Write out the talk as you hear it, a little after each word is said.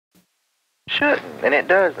shouldn't, and it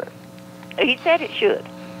doesn't. He said it should.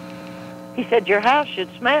 He said your house should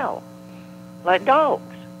smell like dogs.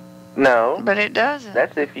 No. But it doesn't.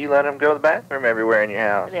 That's if you let them go to the bathroom everywhere in your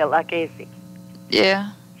house. Yeah, like Essie.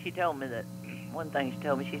 Yeah. She told me that, one thing she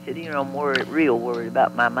told me, she said, you know, I'm real worried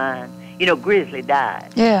about my mind. You know, Grizzly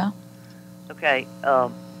died. Yeah. Okay,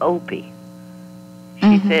 Opie.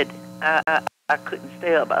 She said, I couldn't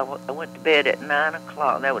stay up. I went to bed at 9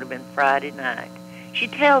 o'clock. That would have been Friday night. She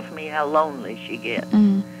tells me how lonely she gets.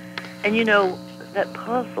 And, you know, that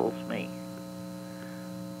puzzles me.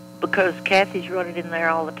 Because Kathy's running in there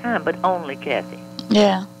all the time, but only Kathy.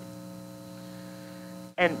 Yeah.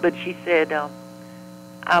 But she said,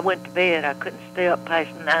 I went to bed. I couldn't stay up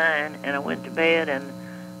past 9, and I went to bed, and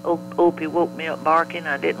Opie woke me up barking.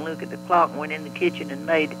 I didn't look at the clock and went in the kitchen and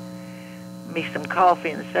made me some coffee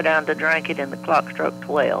and sat down to drink it, and the clock struck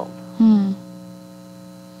 12.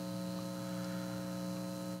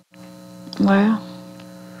 Well,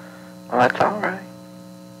 that's all right.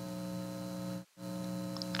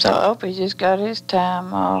 So Opie just got his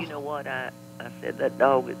time off. You know what? I said that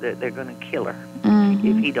dog, they're going to kill her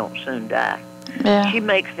if he don't soon die. Yeah. She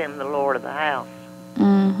makes him the lord of the house.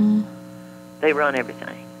 They run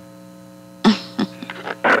everything.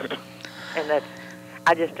 And that's,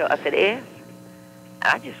 I said, yes,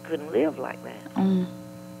 I just couldn't live like that.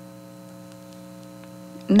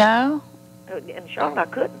 No? And Charlotte, I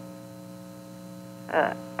couldn't.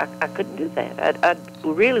 I couldn't do that. I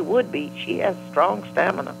really would be. She has strong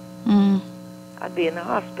stamina. I'd be in the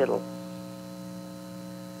hospital.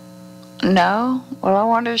 No? Well, I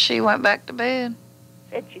wonder if she went back to bed.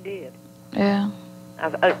 Said she did. Yeah.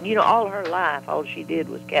 You know, all her life, all she did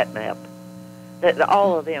was catnap.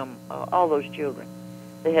 All of them, all those children.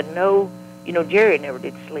 They had no, you know, Jerry never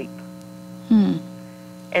did sleep. And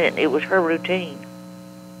it was her routine.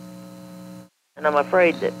 And I'm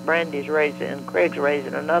afraid that Brandy's raising, and Craig's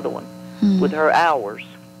raising another one with her hours.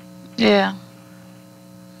 Yeah.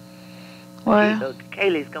 Well.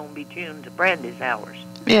 Kaylee's going to be tuned to Brandy's hours.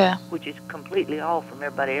 Yeah. Which is completely off from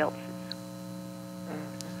everybody else's.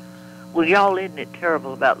 Well, y'all, isn't it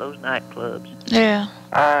terrible about those nightclubs? Yeah.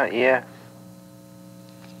 Yeah.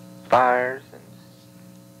 Fires and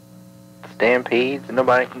stampedes, and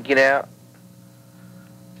nobody can get out.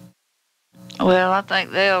 Well, I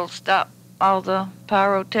think they'll stop all the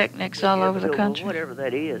pyrotechnics all over the country. Whatever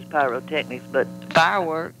that is, pyrotechnics, but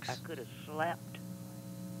fireworks. I could have slapped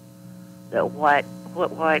that what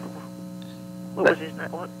was his name?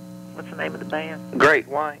 What's the name of the band? Great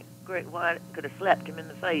White. Great White. Could have slapped him in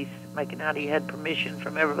the face, making out he had permission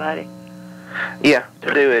from everybody. Yeah,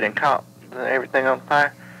 to do it and caught everything on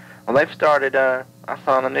fire. Well, they've started, I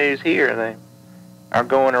saw on the news here, they are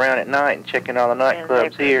going around at night and checking all the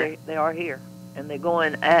nightclubs here. They are here. And they're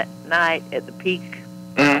going at night at the peak.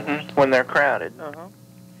 When they're crowded.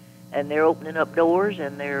 And they're opening up doors,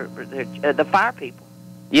 and they're the fire people.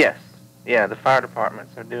 Yes. Yeah, the fire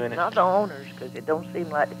departments are doing it. Not the owners, because it don't seem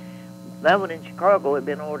like that one in Chicago had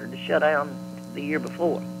been ordered to shut down the year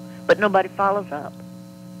before. But nobody follows up.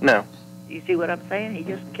 No. You see what I'm saying? He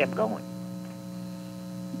just kept going.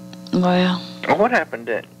 Well, what happened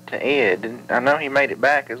to Ed? And I know he made it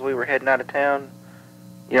back as we were heading out of town.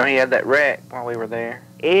 You know, he had that wreck while we were there.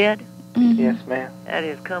 Ed? Yes, ma'am. That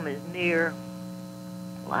has come as near...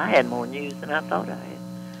 Well, I had more news than I thought I had.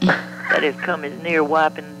 That has come as near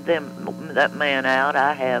wiping that man out.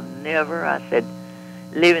 I have never. I said,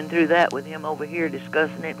 living through that with him over here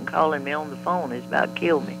discussing it and calling me on the phone is about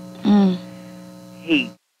killed me.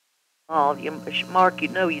 Mark, you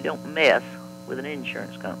know you don't mess with an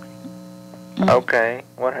insurance company. Okay,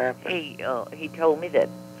 what happened? He told me that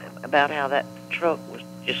about how that truck was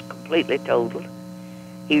just completely totaled.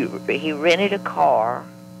 He rented a car.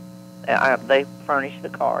 They furnished the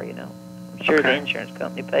car, you know. I'm sure the insurance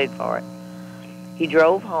company paid for it. He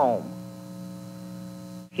drove home.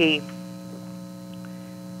 He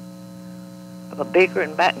was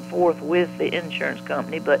bickering back and forth with the insurance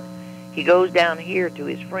company, but he goes down here to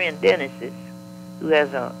his friend Dennis's, who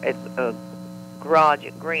has a garage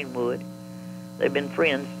at Greenwood. They've been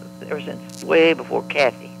friends ever since way before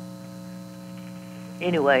Kathy.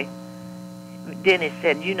 Anyway, Dennis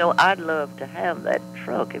said, you know, I'd love to have that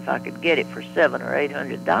truck if I could get it for $700 or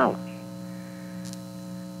 $800.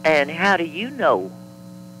 And how do you know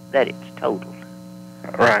that it's totaled?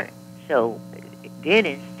 Right. So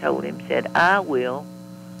Dennis told him, said, I will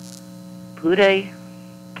put a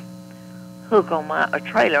hook on a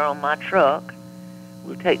trailer on my truck.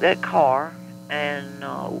 We'll take that car and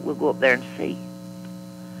we'll go up there and see.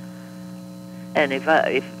 And if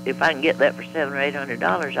I can get that for $700 or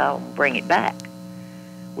 $800, I'll bring it back.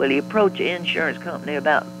 Well, he approached the insurance company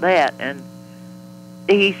about that, and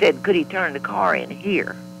he said, could he turn the car in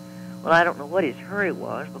here? Well, I don't know what his hurry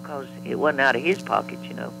was because it wasn't out of his pocket,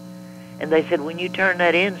 you know. And they said, when you turn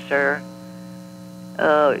that in, sir,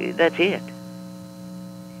 that's it.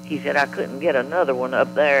 He said, I couldn't get another one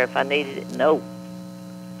up there if I needed it. No.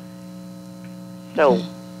 So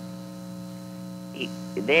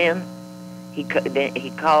then he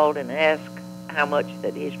called and asked how much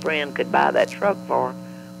that his friend could buy that truck for,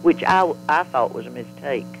 which I thought was a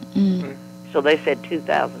mistake. Mm. So they said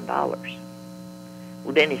 $2,000.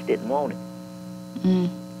 Well, Dennis didn't want it. Mm.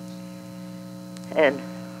 And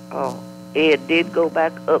Ed did go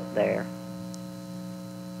back up there.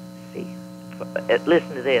 See,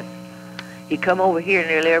 listen to this. He come over here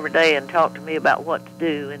nearly every day and talked to me about what to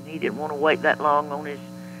do, and he didn't want to wait that long on his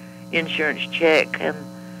insurance check, and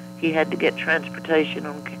he had to get transportation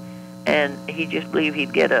on, and he just believed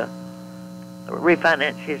he'd get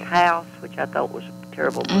refinance his house, which I thought was a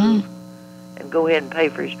terrible move, and go ahead and pay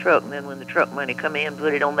for his truck, and then when the truck money come in,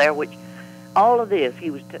 put it on there, which all of this he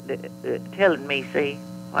was telling me, see,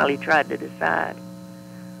 while he tried to decide.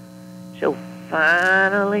 So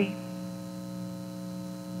finally,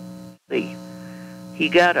 see, he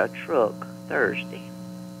got a truck Thursday.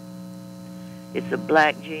 It's a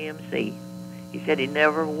black GMC. He said he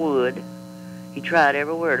never would. He tried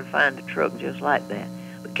everywhere to find a truck just like that.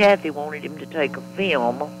 But Kathy wanted him to take a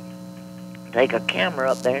camera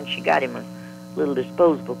up there, and she got him a little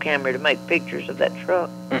disposable camera to make pictures of that truck.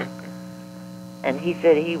 And he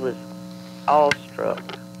said he was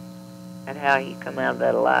awestruck at how he come out of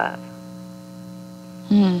that alive.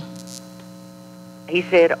 He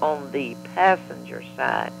said on the passenger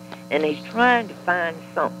side, and he's trying to find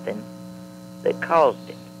something that caused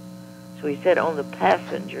it. So he said on the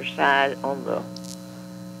passenger side, on the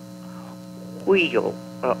wheel,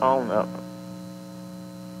 on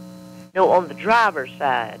the driver's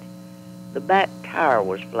side, the back tire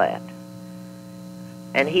was flat.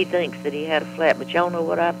 And he thinks that he had a flat, but y'all know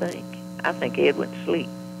what I think? I think Ed went to sleep.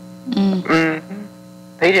 Mm-hmm.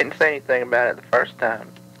 He didn't say anything about it the first time.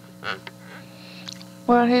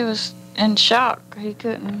 Well, he was in shock. He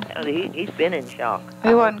couldn't. He's been in shock.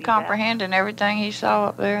 He wasn't comprehending everything he saw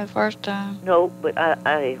up there the first time. No, but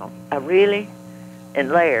I really,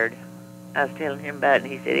 and Laird, I was telling him about it,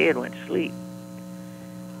 and he said Ed went to sleep.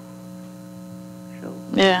 So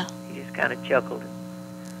yeah, he just kind of chuckled.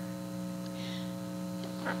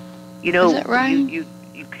 You know, is that right? you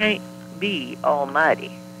can't be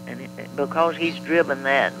almighty, and because he's driven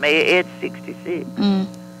that. Ed's 66.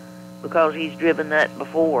 Because he's driven that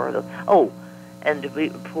before. And the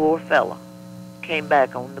poor fella came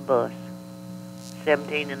back on the bus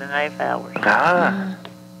 17 and a half hours.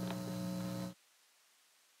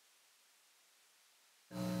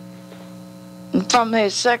 From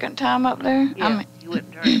his second time up there? Yeah, he went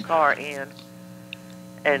and turned the car in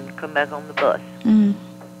and come back on the bus. And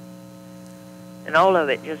all of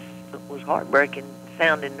it just was heartbreaking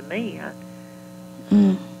sounding to me.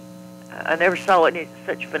 I never saw it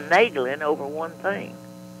such finagling over one thing.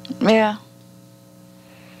 Yeah.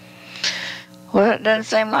 Well, it doesn't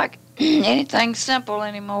seem like anything simple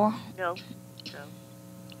anymore. No.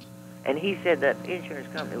 And he said that insurance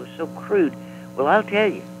company was so crude. Well, I'll tell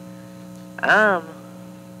you,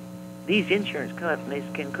 these insurance companies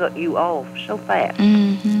can cut you off so fast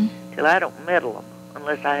till I don't meddle them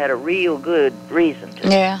unless I had a real good reason to.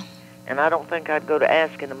 Yeah. And I don't think I'd go to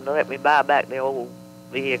asking them to let me buy back the old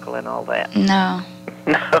vehicle and all that. No.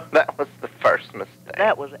 No, that was the first mistake.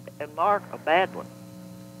 That was, and Mark, a bad one.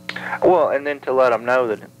 Well, and then to let him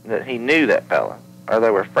know that he knew that fella, or they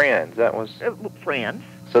were friends. That was friends.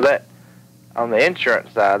 So that on the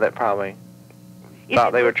insurance side, that probably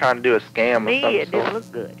thought they were trying to do a scam. To me, of some it sort. didn't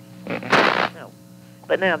look good. No,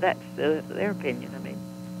 but now that's their opinion. I mean,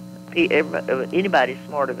 anybody's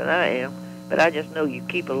smarter than I am, but I just know you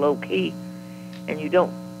keep a low key, and you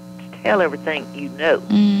don't tell everything you know.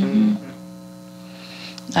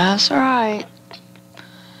 That's right.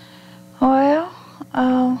 Well,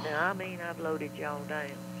 Now, I mean, I've loaded y'all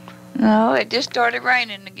down. No, it just started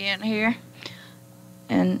raining again here.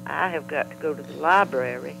 And I have got to go to the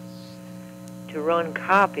library to run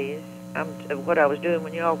copies. What I was doing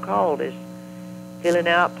when y'all called is filling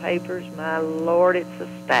out papers. My Lord, it's a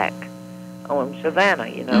stack on Savannah,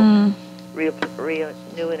 you know. Real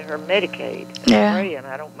new in her Medicaid. Yeah. And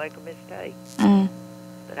I don't make a mistake.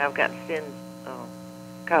 But I've got to send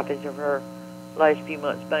copies of her last few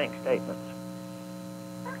months' bank statements.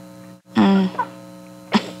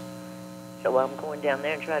 So I'm going down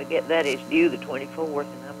there and try to get that. It's due the 24th,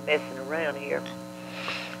 and I'm messing around here.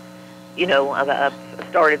 You know, I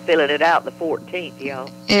started filling it out the 14th, y'all.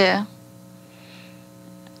 yeah.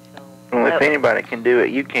 So, Well, Well, if anybody can do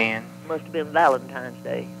it, you can. Must have been Valentine's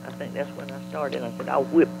Day. I think that's when I started. I said, I'll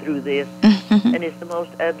whip through this. And it's the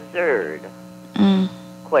most absurd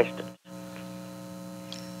questions.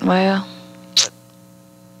 Well.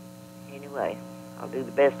 Anyway, I'll do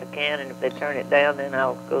the best I can, and if they turn it down, then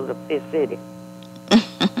I'll go to Fifth City.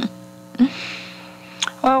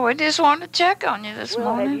 Well, we just wanted to check on you this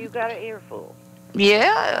morning. Have you got an earful?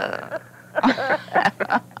 Yeah.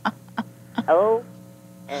 Oh,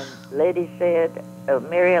 and Letty said,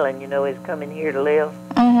 Mary Ellen, is coming here to live.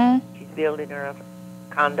 Mm-hmm. She's building her a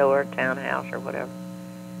condo or townhouse or whatever.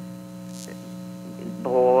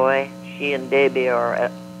 Boy, she and Debbie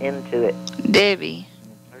are into it. Debbie.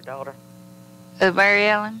 Her daughter. Mary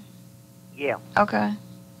Ellen? Yeah. Okay.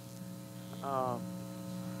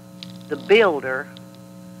 The builder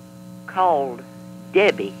called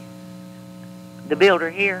Debbie. The builder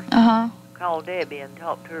here called Debbie and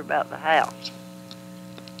talked to her about the house.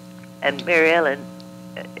 And Mary Ellen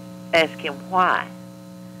asked him why.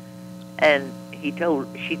 And she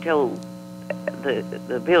told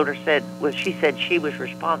the builder said, well, she said she was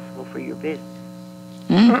responsible for your business.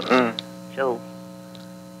 So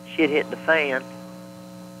shit hit the fan.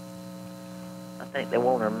 I think they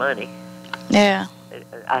want her money. Yeah.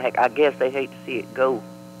 I guess they hate to see it go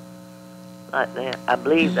like that. I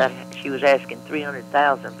believe that she was asking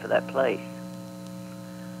 $300,000 for that place.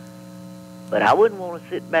 But I wouldn't want to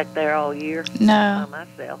sit back there all year by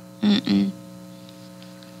myself. Mm-mm.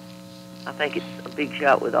 I think it's a big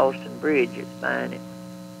shot with Austin Bridge that's buying it.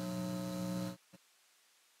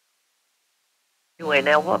 Anyway,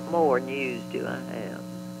 now what more news do I have?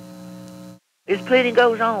 There's plenty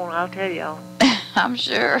goes on, I'll tell y'all. I'm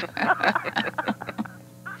sure.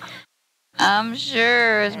 I'm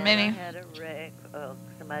sure as many. I had a wreck.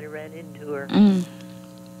 Somebody ran into her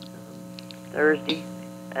Thursday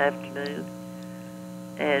afternoon,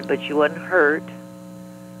 but she wasn't hurt.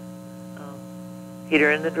 Hit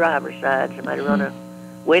her in the driver's side. Somebody run a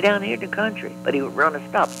way down here in the country, but he would run a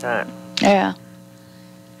stop sign. Yeah.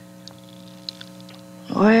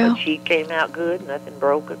 Well. But she came out good, nothing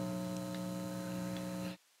broken.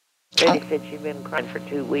 Betty said she'd been crying for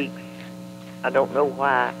 2 weeks. I don't know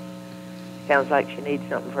why. Sounds like she needs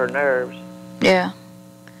something for her nerves. Yeah.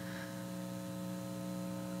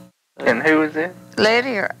 And who is it?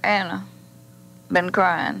 Letty or Anna been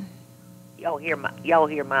crying? Y'all hear my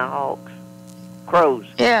hawks? Crows.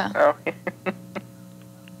 Yeah. Oh,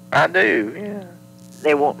 I do, yeah.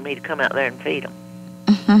 They want me to come out there and feed them.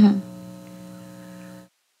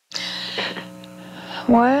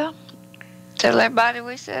 Well, tell everybody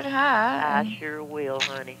we said hi. I sure will,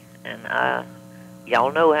 honey. And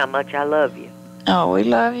y'all know how much I love you. Oh, we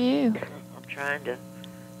love you. I'm trying to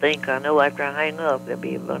think. I know after I hang up, there'll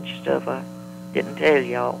be a bunch of stuff I didn't tell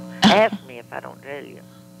y'all. Ask me if I don't tell you.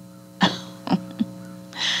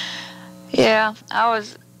 Yeah, I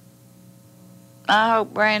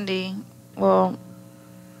hope Brandy will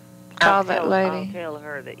call that lady. I'll tell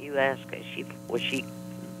her that you asked her. Was she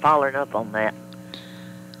following up on that?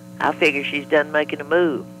 I figure she's done making a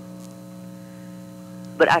move.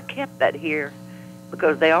 But I kept that here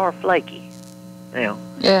because they are flaky. Now,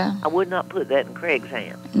 yeah. I would not put that in Craig's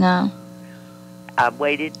hand. No. I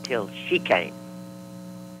waited till she came.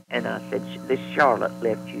 And I said, this Charlotte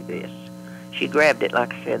left you this. She grabbed it,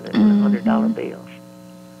 like I said, it was $100 bills.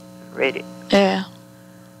 Read it. Yeah.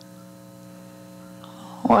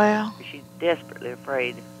 Well. She's desperately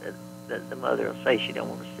afraid that the mother will say she don't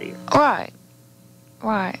want to see her. Right.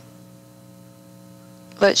 Right.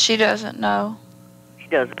 But she doesn't know. She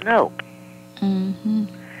doesn't know. Mm-hmm.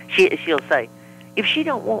 She'll say, if she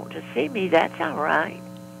don't want to see me, that's all right.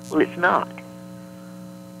 Well, it's not.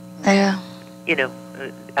 Yeah.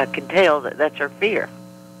 I can tell that that's her fear.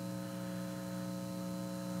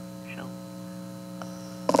 So.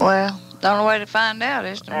 Well, the only way to find out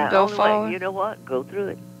is to go forward. You know what? Go through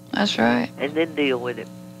it. That's right. And then deal with it.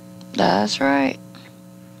 That's right.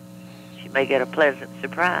 She may get a pleasant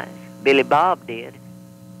surprise. Billie Bob did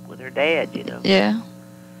with her dad, Yeah.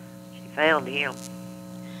 She found him.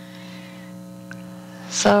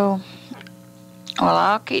 So, well,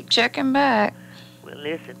 I'll keep checking back. Well,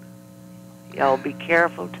 listen. Y'all be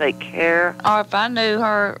careful. Take care. Or if I knew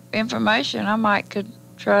her information, I could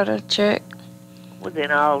try to check. Well,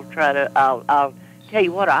 then I'll tell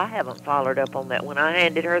you what, I haven't followed up on that. When I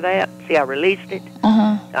handed her that, see, I released it.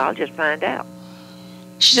 I'll just find out.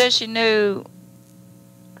 She said she knew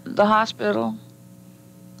the hospital,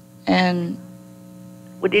 and...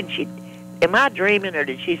 Well, didn't she... Am I dreaming, or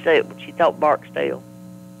did she say she thought Barksdale?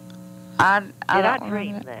 Did I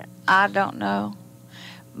dream that? I don't know.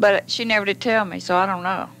 But she never did tell me, so I don't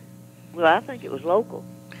know. Well, I think it was local.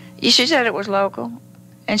 She said it was local,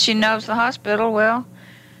 and she knows the hospital well.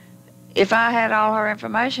 If I had all her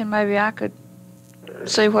information, maybe I could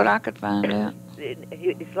see what I could find out.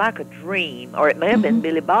 It's like a dream, or it may have been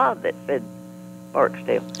Billy Bob that said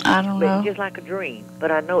Barksdale. I don't know. It's just like a dream,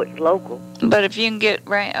 but I know it's local. But if you can get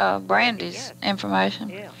Brandy's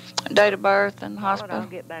information, date of birth and hospital. I'll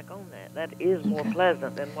get back on that. That is more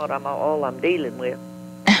pleasant than what I'm dealing with.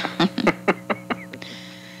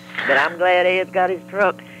 But I'm glad Ed's got his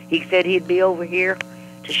truck. He said he'd be over here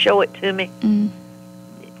to show it to me.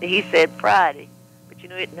 He said Friday, but you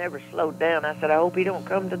know, it never slowed down. I said, I hope he don't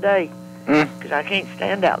come today, because I can't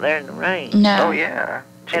stand out there in the rain. No. Oh, yeah.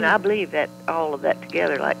 And I believe that all of that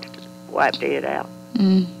together like wiped Ed out.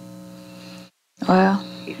 Well.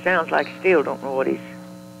 He sounds like he still don't know what he's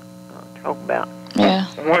talking about. Yeah.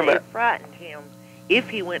 What about? It frightened him. If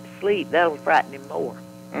he went to sleep, that would frighten him more.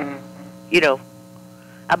 Mm-hmm. You know,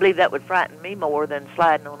 I believe that would frighten me more than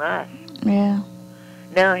sliding on ice. Yeah.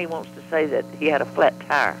 Now he wants to say that he had a flat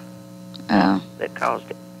tire that caused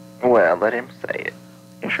it. Well, let him say it.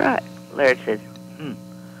 That's right. Laird said, Ed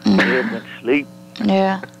went to sleep.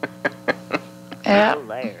 Yeah. Yeah. Oh,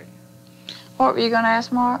 Laird. What were you going to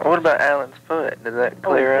ask, Mark? What about Alan's foot? Did that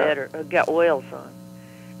clear up? Better. Got well, son.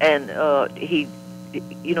 And he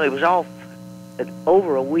was off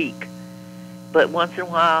over a week. But once in a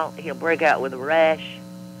while, he'll break out with a rash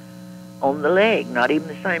on the leg, not even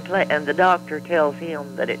the same place. And the doctor tells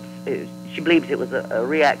him that she believes it was a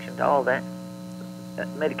reaction to all that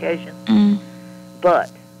medication.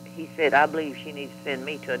 But he said, I believe she needs to send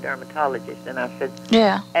me to a dermatologist. And I said,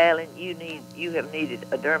 yeah, Alan, you have needed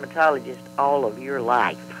a dermatologist all of your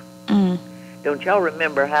life. Don't y'all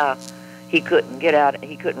remember how he couldn't get out,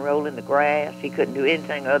 he couldn't roll in the grass, he couldn't do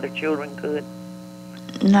anything other children could?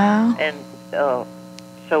 No. And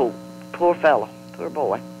so, poor fellow, poor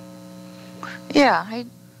boy. Yeah, he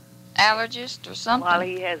allergist or something. While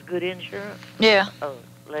he has good insurance. Yeah.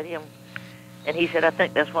 Let him. And he said, I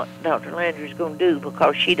think that's what Dr. Landry's going to do,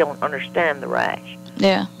 because she don't understand the rash.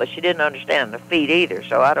 Yeah. But she didn't understand the feet either,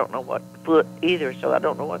 so I don't know what foot either, so I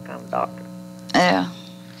don't know what kind of doctor. Yeah.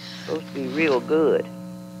 Supposed to be real good.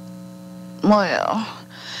 Well,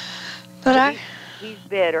 but he's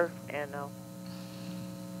better, and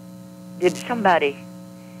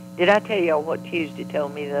did I tell y'all what Tuesday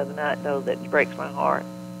told me the other night, though, that breaks my heart?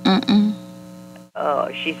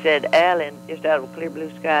 She said, Alan, just out of a clear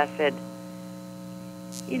blue sky, said,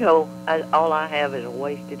 you know, all I have is a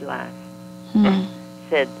wasted life.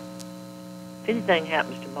 Said, if anything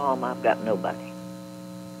happens to Mom, I've got nobody.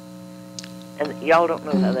 And y'all don't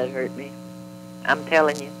know how that hurt me. I'm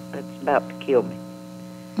telling you, it's about to kill me.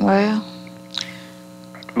 Well.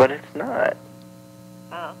 But it's not.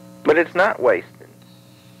 But it's not wasted.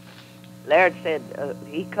 Laird said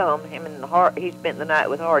he spent the night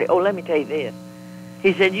with Hardy. Oh, let me tell you this.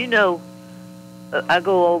 He said, you know, I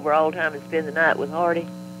go over all the time and spend the night with Hardy.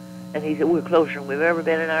 And he said, we're closer than we've ever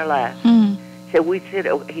been in our lives. He said,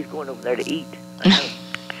 he's going over there to eat. He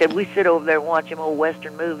said, we sit over there and watch them old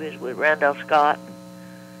Western movies with Randolph Scott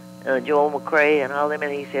and Joel McCrae and all them.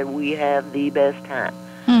 And he said, we have the best time.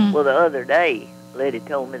 Well, the other day, Letty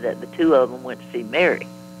told me that the two of them went to see Mary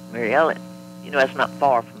Ellen. You know, that's not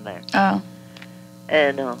far from there. Oh.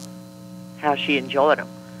 And how she enjoyed them.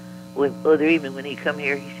 The other evening when he come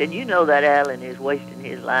here, he said, you know that Alan is wasting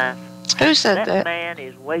his life. Who said that? That man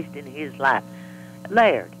is wasting his life.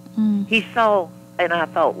 Laird. He saw, and I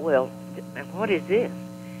thought, well, what is this?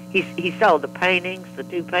 He saw the paintings, the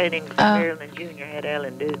two paintings that Marilyn Jr. had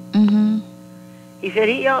Alan do. He said,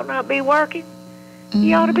 he ought not be working.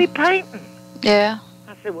 He ought to be painting. Yeah.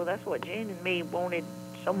 I said, well, that's what Jane and me wanted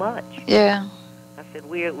so much. Yeah. I said,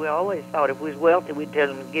 we always thought if we was wealthy, we'd tell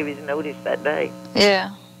him to give his notice that day.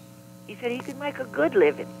 Yeah. He said he could make a good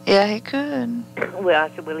living. Yeah, he could. Well, I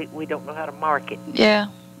said, well, we don't know how to market. Yeah.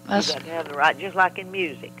 You got to have the right, just like in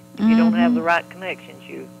music. If you don't have the right connections,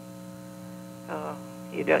 you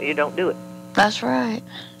don't do it. That's right.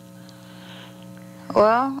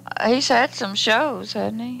 Well, he's had some shows,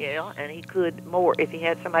 hasn't he? Yeah, and he could more if he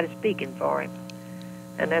had somebody speaking for him.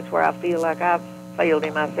 And that's where I feel like I've failed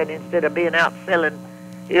him. I said, instead of being out selling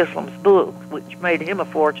Islam's books, which made him a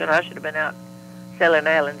fortune, I should have been out selling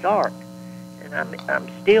Alan's art. And I'm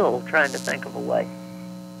still trying to think of a way.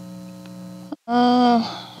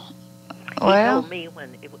 He told me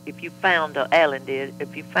if you found Alan did,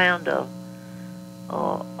 if you found a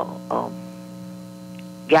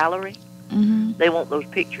gallery, they want those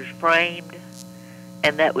pictures framed,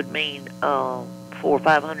 and that would mean $400 or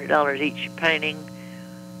 $500 each painting,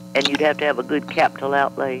 and you'd have to have a good capital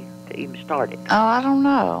outlay to even start it. Oh, I don't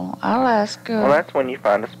know. I'll ask her. Well, that's when you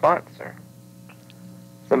find a sponsor.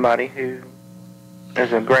 somebody who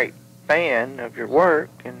is a great fan of your work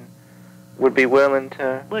and would be willing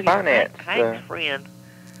to finance. Hank's friend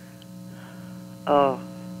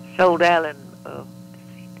sold Alan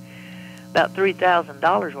about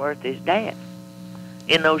 $3,000 worth of his dad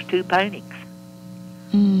in those two paintings.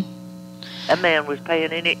 Mm. That man was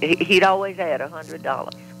paying he'd always had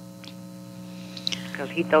 $100 because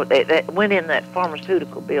he thought that went in that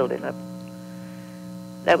pharmaceutical building up.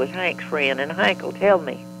 That was Hank's friend, and Hank will tell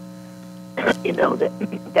me, you know,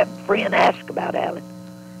 that friend asked about Alan.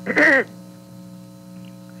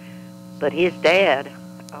 But his dad,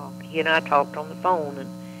 he and I talked on the phone, and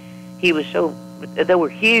he was they were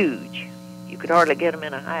huge. You could hardly get them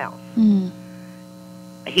in a house. Mm.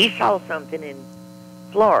 He saw something in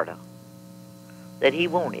Florida that he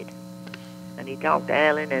wanted, and he talked to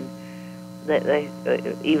Alan, and they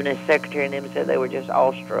even his secretary and them said they were just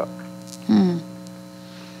awestruck. Mm.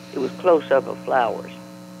 It was close-up of flowers.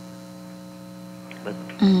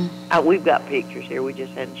 But we've got pictures here. We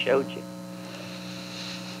just hadn't showed you.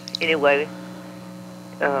 Anyway,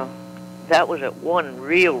 that was one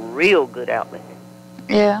real good outlet.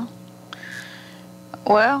 Yeah.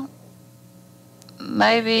 Well,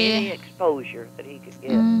 maybe... Any exposure that he could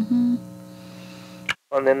get. Mm-hmm.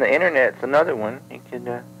 And then the internet's another one. He could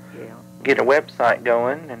get a website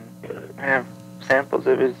going and have samples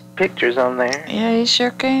of his pictures on there. Yeah, he sure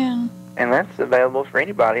can. And that's available for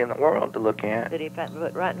anybody in the world to look at.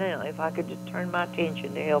 But right now, if I could just turn my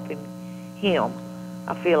attention to helping him,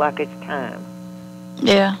 I feel like it's time.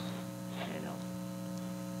 Yeah. You know,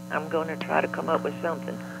 I'm going to try to come up with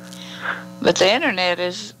something. But the internet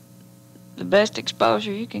is the best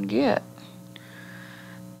exposure you can get.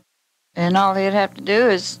 And all he'd have to do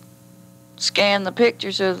is scan the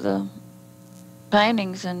pictures of the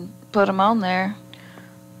paintings and put them on there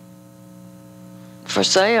for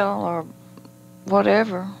sale or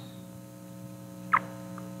whatever.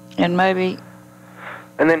 And maybe...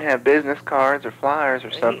 And then have business cards or flyers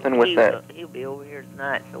or something with that. He'll be over here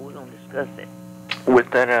tonight, so we're going to discuss it. With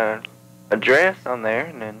that address on there,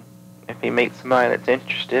 and then if he meets somebody that's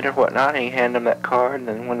interested or whatnot, he hand them that card, and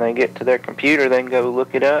then when they get to their computer, they can go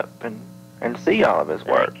look it up and see all of his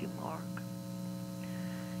work. Thank you, Mark.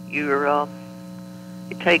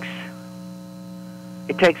 It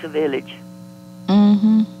takes a village.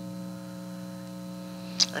 Mm-hmm.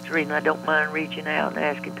 That's the reason I don't mind reaching out and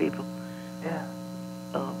asking people,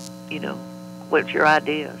 you know, what's your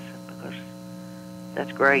ideas? Because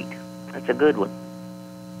that's great. That's a good one.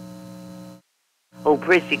 Old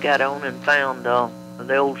Prissy got on and found the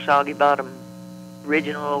old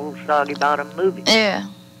original old Soggy Bottom movie. Yeah.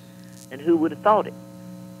 And who would have thought it?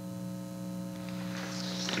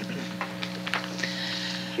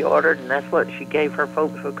 She ordered, and that's what she gave her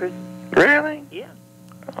folks for Christmas. Really? Yeah.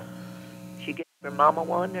 She gave her mama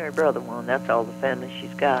one and her brother one. That's all the family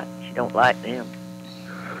she's got. She don't like them.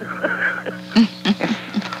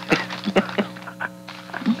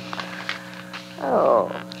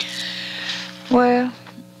 Oh. Well,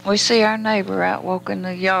 we see our neighbor out walking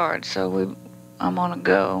the yard, so I'm gonna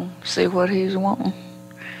go see what he's wanting.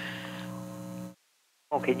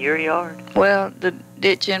 Walk in your yard? Well, the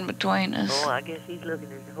ditch in between us. Oh, I guess he's looking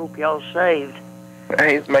to hope y'all saved.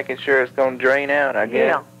 He's making sure it's going to drain out, I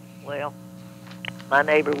guess. Yeah. Well, my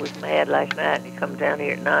neighbor was mad last night, and he come down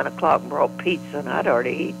here at 9 o'clock and brought pizza, and I'd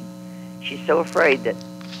already eaten. She's so afraid that...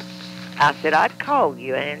 I said, I'd call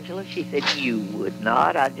you, Angela. She said, you would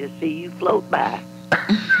not. I'd just see you float by.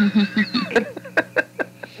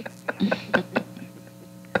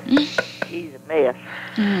 She's a mess.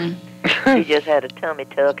 Mm. She just had a tummy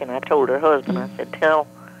tuck, and I told her husband, I said,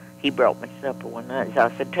 he brought me supper one night. So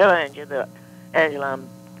I said, tell Angela, I'm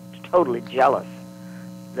totally jealous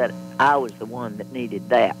that I was the one that needed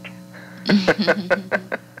that.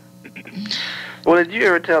 Well, did you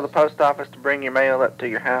ever tell the post office to bring your mail up to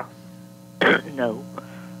your house? No.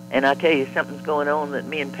 And I tell you, something's going on that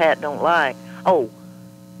me and Pat don't like. Oh,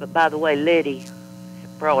 but by the way, Letty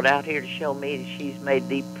brought out here to show me that she's made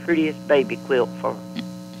the prettiest baby quilt for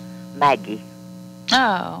Maggie.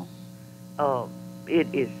 Oh. It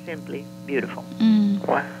is simply beautiful. Mm.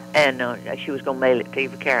 Wow. And she was going to mail it to you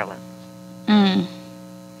for Carolyn. Mm.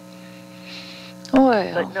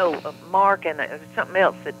 Well. But no, Mark, and something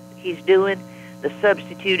else that he's doing, the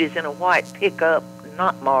substitute is in a white pickup,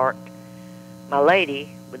 not marked. My lady,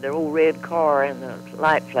 with their old red car and the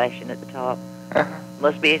light flashing at the top,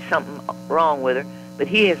 must be something wrong with her. But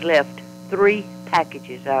he has left 3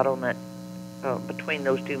 packages out on that, between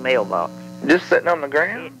those 2 mailboxes. Just sitting on the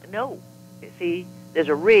ground? No. See, there's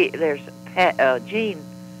Gene,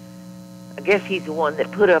 I guess he's the one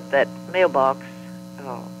that put up that mailbox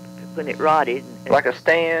when it rotted. And like a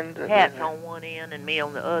stand? Pat's on one end and me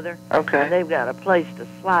on the other. Okay. And they've got a place to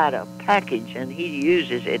slide a package, and he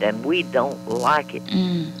uses it, and we don't like it.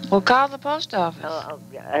 Well, call the post office.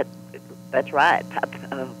 That's right.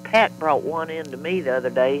 Pat brought one in to me the other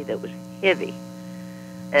day that was heavy.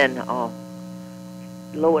 And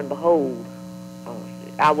lo and behold,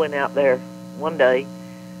 I went out there one day,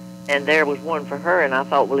 and there was one for her, and I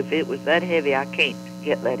thought, well, if it was that heavy, I can't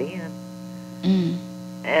get that in.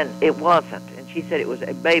 And it wasn't. And she said it was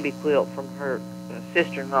a baby quilt from her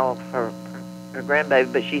sister-in-law, her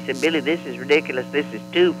grandbaby. But she said, Billie, this is ridiculous. This is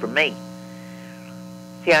too for me.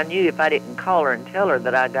 See, I knew if I didn't call her and tell her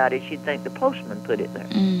that I got it, she'd think the postman put it there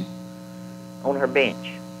on her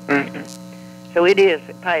bench. So it is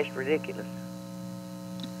past ridiculous.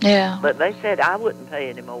 Yeah. But they said I wouldn't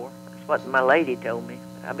pay anymore. That's what my lady told me.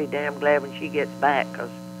 I'll be damn glad when she gets back,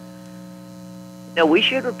 because, no, we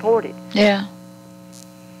should report it. Yeah.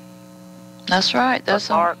 That's right. That's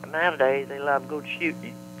all. Mark, nowadays, they love to go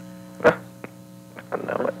shooting you. I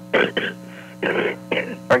know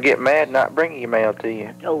it. Or get mad not bringing your mail to you.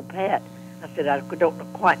 I told Pat, I said, I don't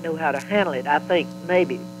quite know how to handle it. I think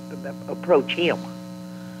maybe approach him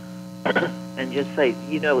and just say,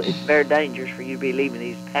 you know, it's very dangerous for you to be leaving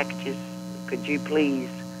these packages. Could you please?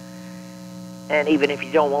 And even if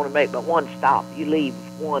you don't want to make but one stop, you leave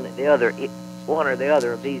one or the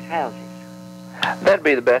other of these houses. That'd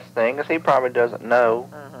be the best thing, because he probably doesn't know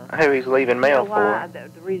who he's leaving mail for. The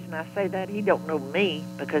reason I say that, he don't know me,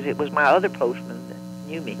 because it was my other postman that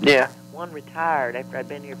knew me. Yeah. One retired after I'd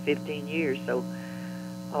been here 15 years, so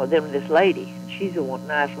then this lady, she's the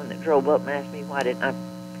nice one that drove up and asked me why didn't I.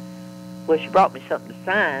 Well, she brought me something to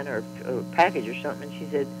sign or a package or something, and she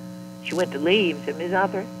said, she went to leave and said, Ms.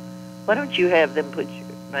 Arthur, why don't you have them put your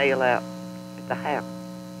mail out at the house?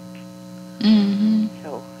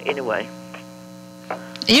 So, anyway.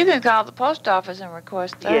 You can call the post office and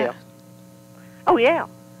request that. Yeah. Oh, yeah.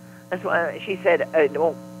 That's why she said, it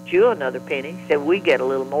won't you another penny. She said, we get a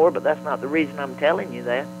little more, but that's not the reason I'm telling you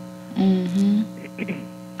that.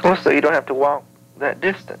 Well, so you don't have to walk that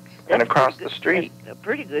distance and across the street. That's a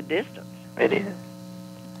pretty good distance. It is.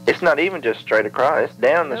 It's not even just straight across. It's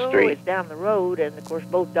down the street. It's down the road, and, of course,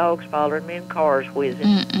 both dogs following me and cars whizzing.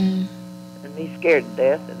 And me scared to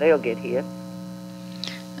death that they'll get hit.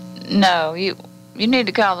 No, you need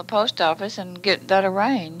to call the post office and get that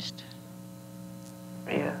arranged.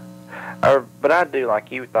 Yeah. But I do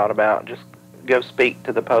like you thought about, just go speak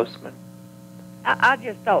to the postman. I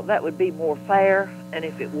just thought that would be more fair, and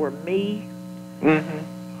if it were me, and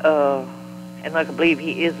like I believe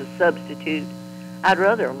he is a substitute, I'd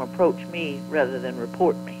rather him approach me rather than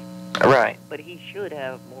report me. Right. But he should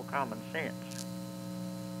have more common sense.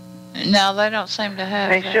 No, they don't seem to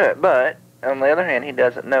have He should, but on the other hand, he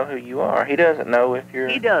doesn't know who you are. He doesn't know if you're...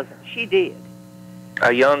 He doesn't. She did.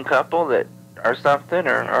 A young couple that, or something,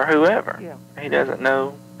 or whoever. Yeah. He doesn't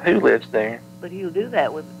know who lives there. But he'll do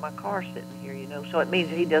that with my car sitting here, you know, so it means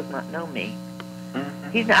he does not know me.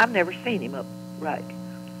 I've never seen him upright.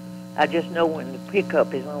 I just know when the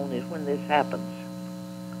pickup is on is when this happens.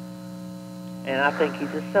 And I think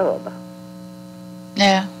he's a sub.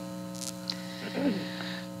 Yeah.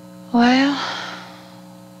 Well,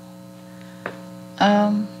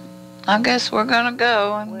 I guess we're gonna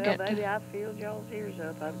go and well, get. Baby, I filled y'all's ears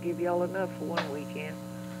up. I'll give y'all enough for one weekend.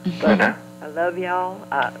 But I love y'all.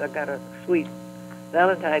 I got a sweet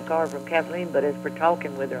Valentine card from Kathleen, but as for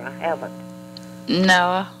talking with her, I haven't.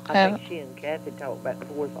 No, I think she and Kathy talk back and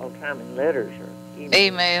forth all the time in letters or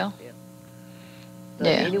email. Yeah. But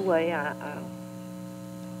anyway,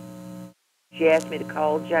 she asked me to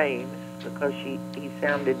call James because he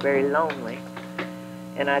sounded very lonely,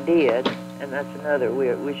 and I did. And that's another,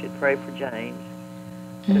 we should pray for James.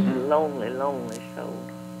 He's a lonely soul.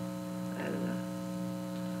 And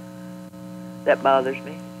that bothers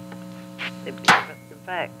me. In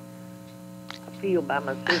fact, I feel by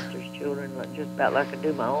my sister's children just about like I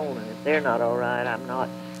do my own, and if they're not all right, I'm not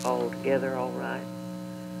altogether all right.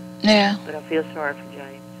 Yeah. But I feel sorry for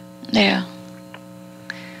James. Yeah.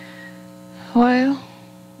 Well,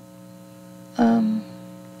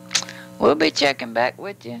 we'll be checking back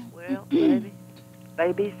with you. Well,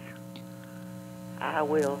 babies, I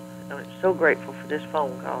will. I'm so grateful for this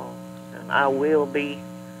phone call, and I will be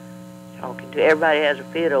talking to everybody. Has a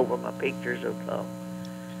fit over my pictures of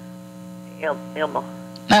Emma.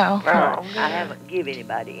 No. I haven't given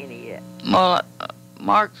anybody any yet. Well,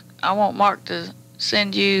 Mark, I want Mark to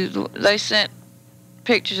send you. They sent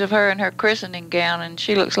pictures of her in her christening gown, and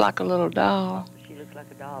she looks like a little doll. She looks like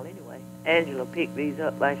a doll anyway. Angela picked these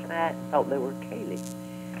up last night and thought they were Kaylee.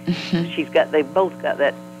 They both got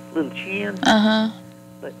that little chin. Uh-huh.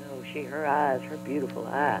 But no, her eyes, her beautiful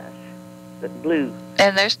eyes, that blue.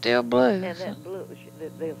 And they're still blue. And that blue,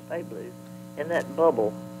 they'll stay blue. And that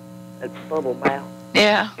bubble mouth.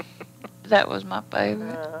 Yeah, that was my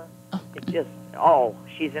favorite. It's just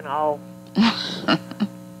she's in awe.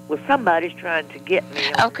 Well, somebody's trying to get me.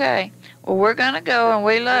 Okay. Well, we're going to go, and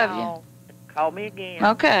we love you. Call me again.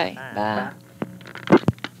 Okay. Bye. Bye.